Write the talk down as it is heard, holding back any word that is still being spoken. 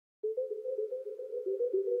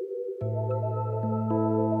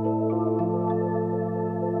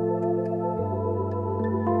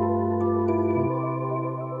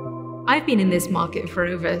I've been in this market for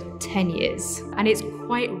over 10 years, and it's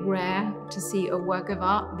quite rare to see a work of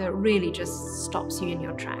art that really just stops you in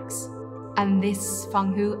your tracks. And this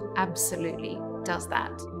fenghu absolutely does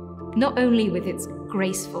that. Not only with its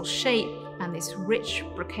graceful shape and this rich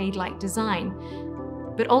brocade-like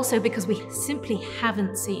design, but also because we simply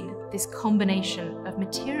haven't seen this combination of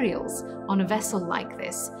materials on a vessel like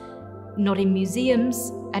this, not in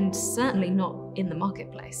museums and certainly not in the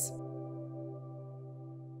marketplace.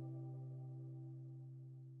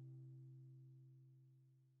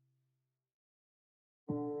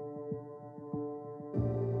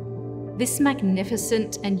 This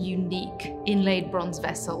magnificent and unique inlaid bronze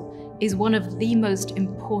vessel is one of the most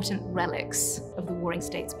important relics of the Warring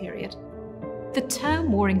States period. The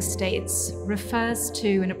term Warring States refers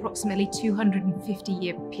to an approximately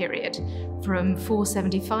 250-year period from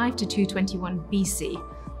 475 to 221 BC,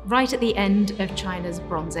 right at the end of China's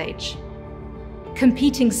Bronze Age.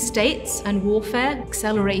 Competing states and warfare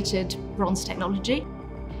accelerated bronze technology.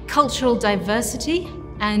 Cultural diversity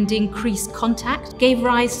and increased contact gave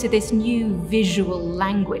rise to this new visual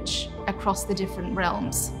language across the different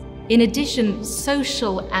realms. In addition,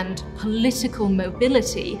 social and political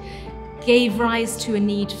mobility gave rise to a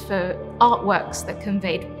need for artworks that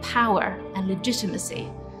conveyed power and legitimacy.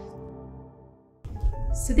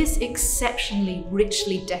 So this exceptionally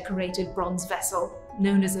richly decorated bronze vessel,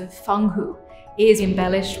 known as a fenghu, is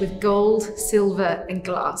embellished with gold, silver, and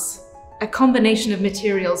glass, a combination of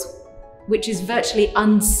materials which is virtually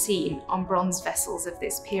unseen on bronze vessels of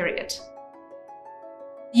this period.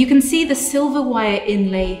 You can see the silver wire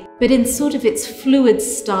inlay, but in sort of its fluid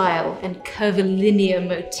style and curvilinear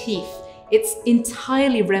motif, it's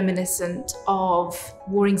entirely reminiscent of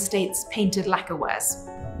Warring States painted lacquerwares,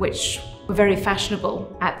 which were very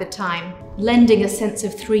fashionable at the time. Lending a sense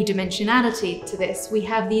of three-dimensionality to this, we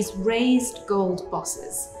have these raised gold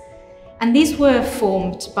bosses. And these were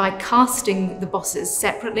formed by casting the bosses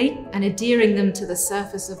separately and adhering them to the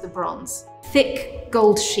surface of the bronze. Thick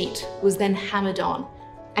gold sheet was then hammered on,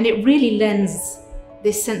 and it really lends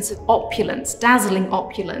this sense of opulence, dazzling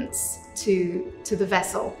opulence to the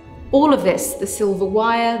vessel. All of this, the silver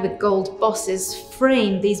wire, the gold bosses,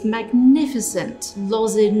 frame these magnificent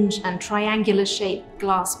lozenge and triangular shaped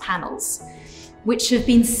glass panels, which have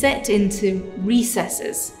been set into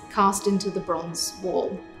recesses cast into the bronze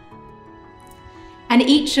wall. And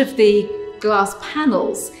each of the glass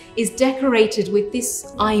panels is decorated with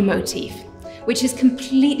this eye motif, which is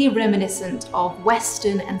completely reminiscent of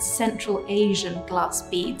Western and Central Asian glass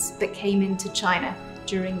beads that came into China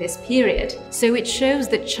during this period. So it shows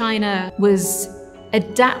that China was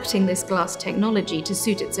adapting this glass technology to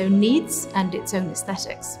suit its own needs and its own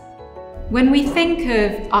aesthetics. When we think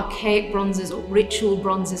of archaic bronzes or ritual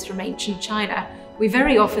bronzes from ancient China, we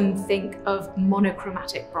very often think of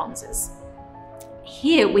monochromatic bronzes.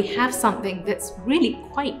 Here we have something that's really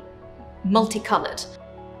quite multicolored.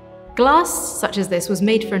 Glass such as this was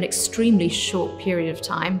made for an extremely short period of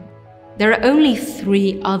time. There are only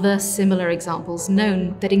 3 other similar examples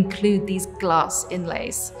known that include these glass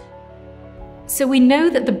inlays. So we know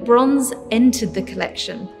that the bronze entered the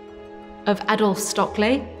collection of Adolphe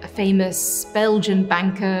Stoclet, a famous Belgian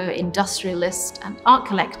banker, industrialist, and art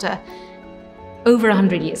collector, over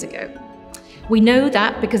 100 years ago. We know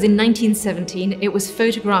that because in 1917 it was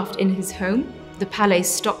photographed in his home, the Palais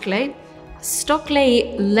Stoclet.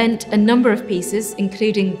 Stoclet lent a number of pieces,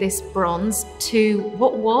 including this bronze, to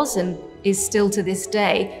what was and is still to this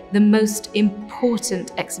day the most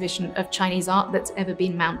important exhibition of Chinese art that's ever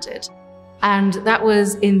been mounted. And that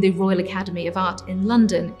was in the Royal Academy of Art in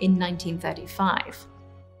London in 1935.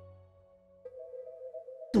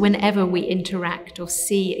 Whenever we interact or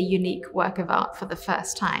see a unique work of art for the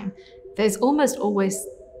first time, there's almost always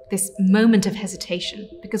this moment of hesitation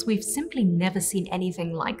because we've simply never seen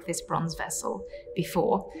anything like this bronze vessel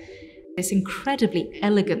before. This incredibly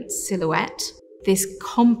elegant silhouette, this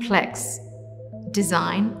complex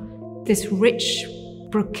design, this rich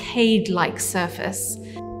brocade-like surface,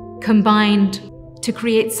 combined to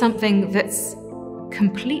create something that's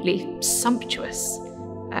completely sumptuous,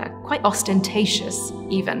 quite ostentatious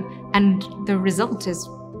even, and the result is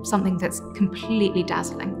something that's completely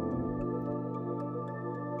dazzling.